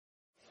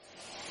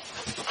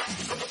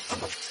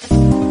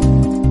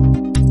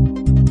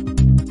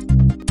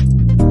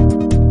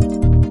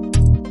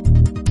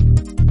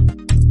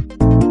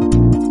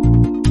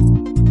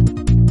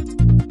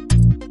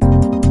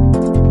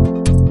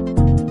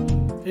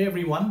Hey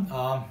everyone,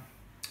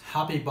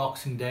 happy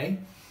Boxing Day.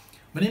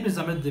 My name is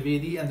Amit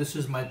Dwivedi and this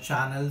is my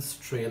channel's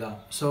trailer.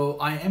 So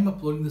I am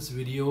uploading this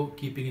video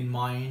keeping in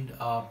mind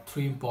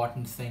three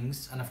important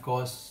things, and of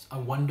course a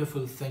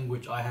wonderful thing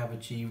which I have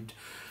achieved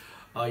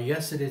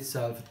yesterday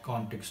itself with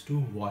context to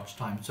watch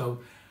time. So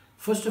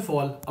first of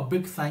all, a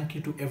big thank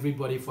you to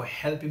everybody for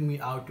helping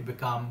me out to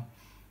become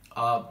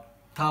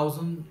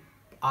 1,000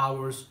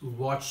 hours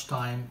watch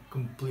time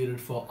completed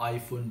for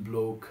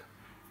IphoneblokeY.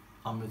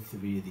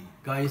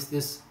 Guys,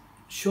 this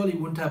surely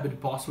wouldn't have been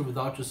possible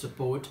without your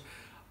support.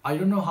 I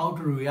don't know how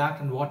to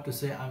react and what to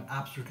say. I'm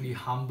absolutely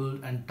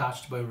humbled and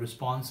touched by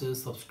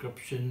responses,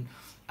 subscription,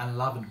 and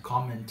love and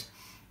comment.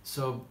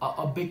 So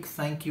a big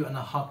thank you and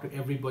a hug to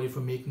everybody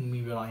for making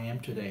me where I am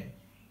today.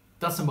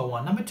 That's number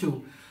one. Number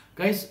two,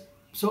 guys,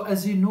 so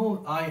as you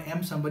know, I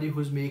am somebody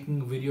who's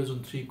making videos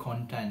on 3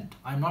 content.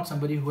 I'm not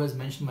somebody who has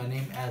mentioned my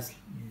name as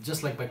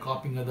just like by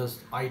copying others,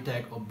 I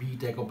tag or B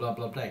tag or blah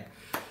blah blah.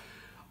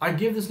 I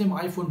gave this name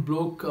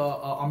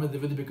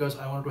IphoneblokeY because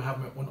I wanted to have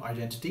my own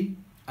identity.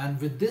 And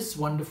with this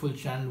wonderful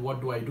channel,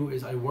 what do?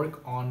 Is I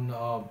work on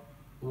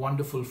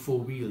wonderful 4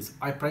 wheels.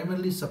 I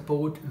primarily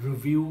support,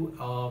 review,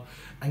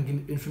 and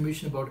give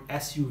information about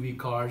SUV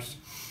cars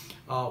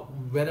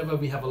wherever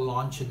we have a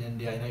launch in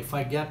India. And if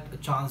I get a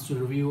chance to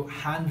review,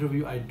 hand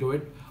review, I do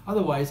it.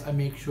 Otherwise, I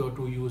make sure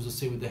to use the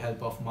same with the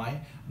help of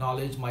my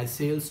knowledge, my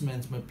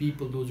salesmen, my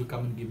people, those who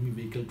come and give me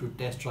vehicle to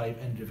test drive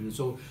and review.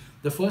 So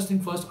the first thing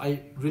first,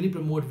 I really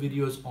promote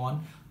videos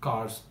on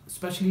cars,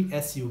 especially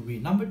SUV.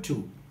 Number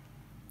 2,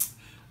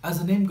 as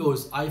the name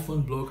goes,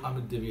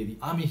 IphoneblokeY.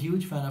 I'm a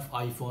huge fan of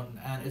iPhone,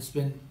 and it's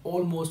been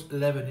almost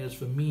 11 years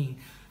for me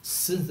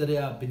since the day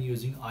I've been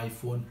using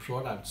iPhone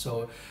products.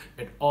 So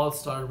it all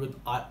started with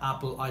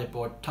Apple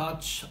iPod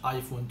Touch,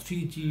 iPhone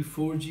 3G,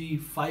 4G,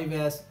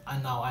 5S,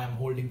 and now I am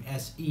holding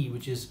SE,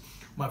 which is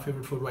my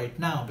favorite for right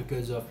now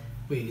because of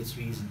various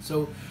reasons.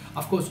 So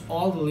of course,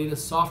 all the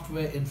latest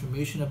software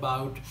information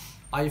about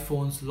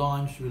iPhone's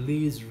launch,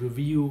 release,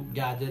 review,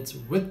 gadgets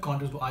with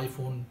context to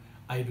iPhone,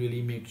 I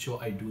really make sure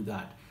I do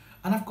that.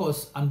 And of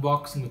course,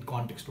 unboxing with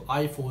context to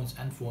iPhones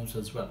and phones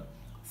as well.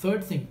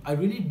 Third thing, I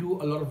really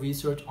do a lot of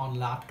research on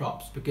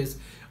laptops because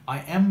I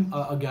am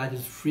a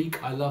gadgets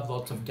freak. I love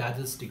lots of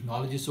gadgets,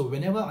 technology. So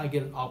whenever I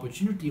get an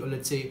opportunity, or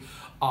let's say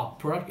a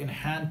product in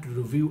hand to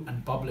review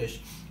and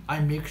publish, I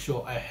make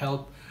sure I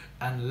help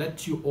and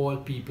let you all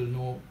people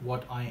know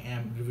what I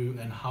am reviewing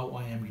and how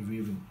I am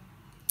reviewing.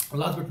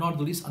 Last but not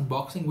the least,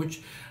 unboxing,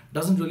 which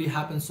doesn't really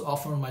happen so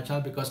often on my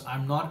channel because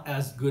I'm not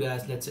as good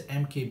as, let's say,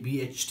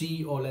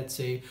 MKBHT, or let's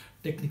say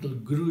Technical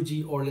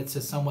Guruji, or let's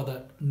say some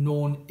other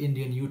known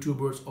Indian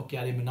YouTubers or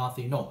Kyari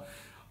Minathi. No,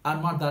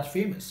 I'm not that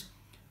famous,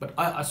 but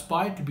I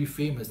aspire to be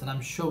famous, and I'm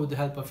sure with the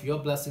help of your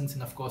blessings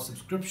and of course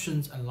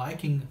subscriptions and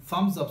liking,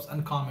 thumbs ups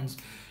and comments,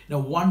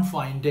 one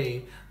fine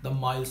day the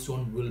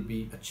milestone will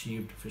be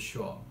achieved for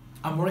sure.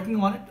 I'm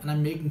working on it, and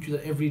I'm making sure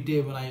that every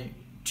day when I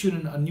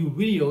tune in a new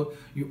video,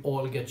 you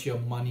all get your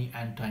money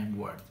and time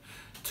worth.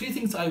 3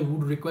 things I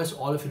would request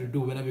all of you to do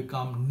whenever you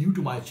come new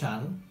to my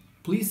channel.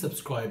 Please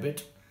subscribe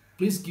it.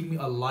 Please give me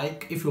a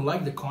like if you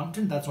like the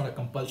content. That's not a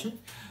compulsion.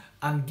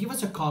 And give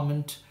us a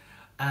comment,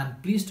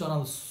 and please turn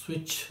on the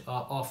switch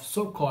of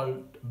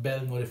so-called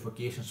bell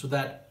notifications so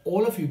that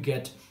all of you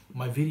get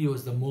my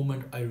videos the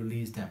moment I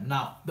release them.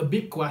 Now, the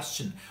big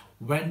question,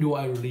 when do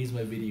I release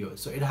my videos?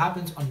 So it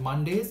happens on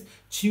Mondays,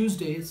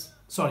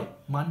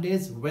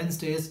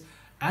 Wednesdays,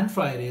 and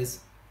Fridays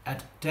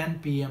at 10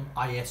 p.m.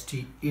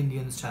 IST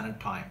Indian Standard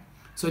Time.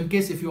 So in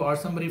case if you are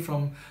somebody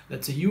from,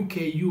 let's say,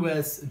 UK,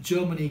 US,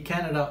 Germany,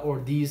 Canada, or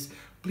these,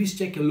 please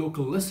check your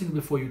local listing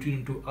before you tune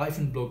into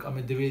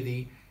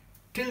IphoneblokeY.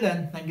 Till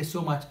then, thank you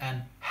so much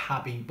and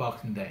happy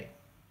Boxing Day.